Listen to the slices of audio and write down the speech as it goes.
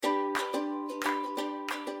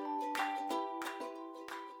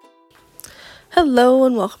Hello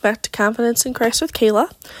and welcome back to Confidence in Christ with Kayla.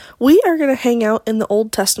 We are going to hang out in the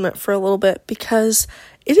Old Testament for a little bit because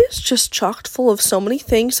it is just chocked full of so many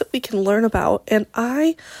things that we can learn about, and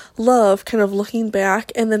I love kind of looking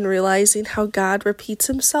back and then realizing how God repeats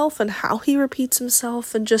himself and how he repeats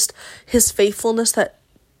himself and just his faithfulness that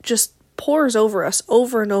just pours over us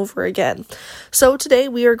over and over again. So today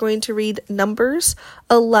we are going to read Numbers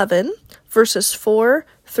 11 verses 4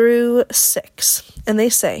 through 6, and they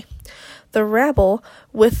say, "The rabble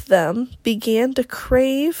with them began to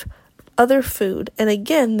crave other food, and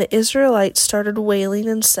again the Israelites started wailing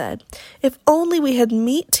and said, 'If only we had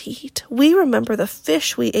meat to eat. We remember the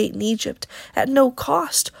fish we ate in Egypt at no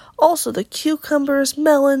cost, also the cucumbers,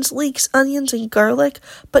 melons, leeks, onions, and garlic.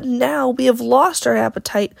 But now we have lost our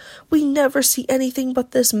appetite. We never see anything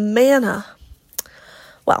but this manna.'"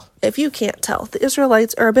 Well, if you can't tell, the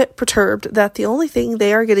Israelites are a bit perturbed that the only thing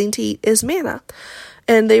they are getting to eat is manna.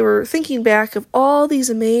 And they were thinking back of all these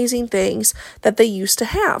amazing things that they used to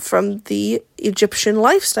have from the Egyptian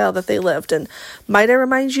lifestyle that they lived. And might I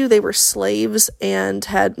remind you, they were slaves and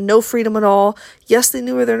had no freedom at all. Yes, they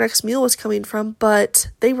knew where their next meal was coming from, but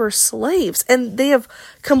they were slaves. And they have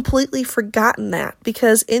completely forgotten that,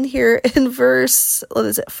 because in here in verse,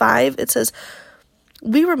 5, it says,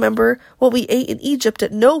 "We remember what we ate in Egypt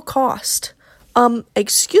at no cost."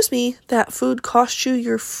 Excuse me, that food cost you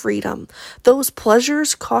your freedom. Those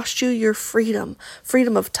pleasures cost you your freedom.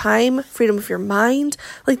 Freedom of time, freedom of your mind.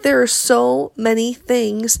 Like, there are so many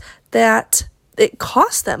things that it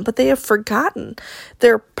cost them, but they have forgotten.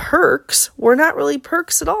 Their perks were not really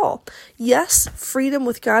perks at all. Yes, freedom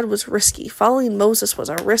with God was risky. Following Moses was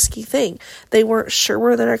a risky thing. They weren't sure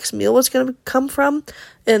where their next meal was going to come from,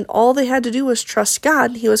 and all they had to do was trust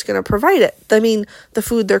God, and he was going to provide it. I mean, the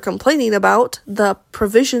food they're complaining about, the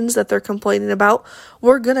provisions that they're complaining about,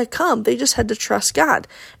 were going to come. They just had to trust God.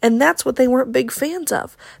 And that's what they weren't big fans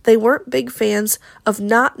of. They weren't big fans of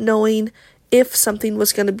not knowing if something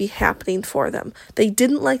was going to be happening for them. They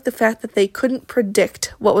didn't like the fact that they couldn't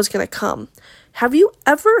predict what was going to come. Have you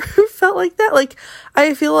ever felt like that? Like,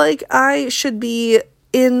 I feel like I should be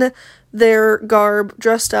in their garb,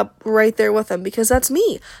 dressed up right there with them, because that's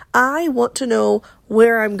me. I want to know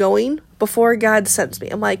where I'm going before God sends me.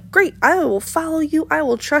 I'm like, great, I will follow you, I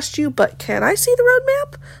will trust you, but can I see the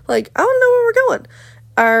roadmap? Like, I want to know where we're going.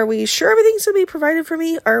 Are we sure everything's going to be provided for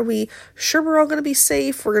me? Are we sure we're all going to be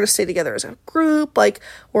safe? We're going to stay together as a group. Like,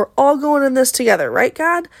 we're all going in this together, right,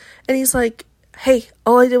 God? And he's like, hey,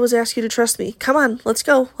 all I did was ask you to trust me. Come on, let's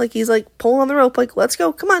go. Like, he's like pulling on the rope, like, let's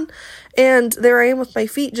go, come on. And there I am with my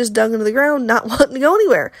feet just dug into the ground, not wanting to go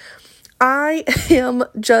anywhere. I am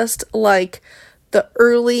just like the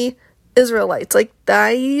early Israelites. Like,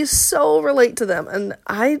 I so relate to them. And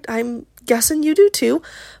I'm guessing you do too.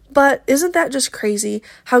 But isn't that just crazy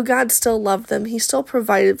how God still loved them? He still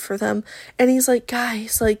provided for them. And he's like,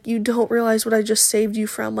 guys, like, you don't realize what I just saved you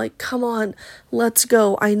from. Like, come on, let's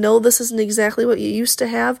go. I know this isn't exactly what you used to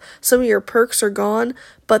have. Some of your perks are gone,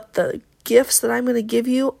 but the gifts that I'm going to give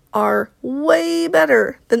you are way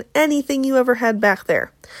better than anything you ever had back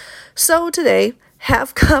there. So today,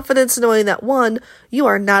 have confidence knowing that, one, you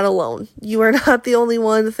are not alone. You are not the only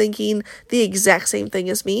one thinking the exact same thing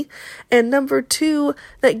as me. And number two,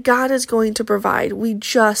 that God is going to provide. We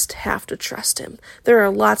just have to trust him. There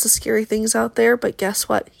are lots of scary things out there, but guess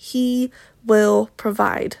what? He will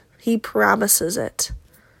provide. He promises it.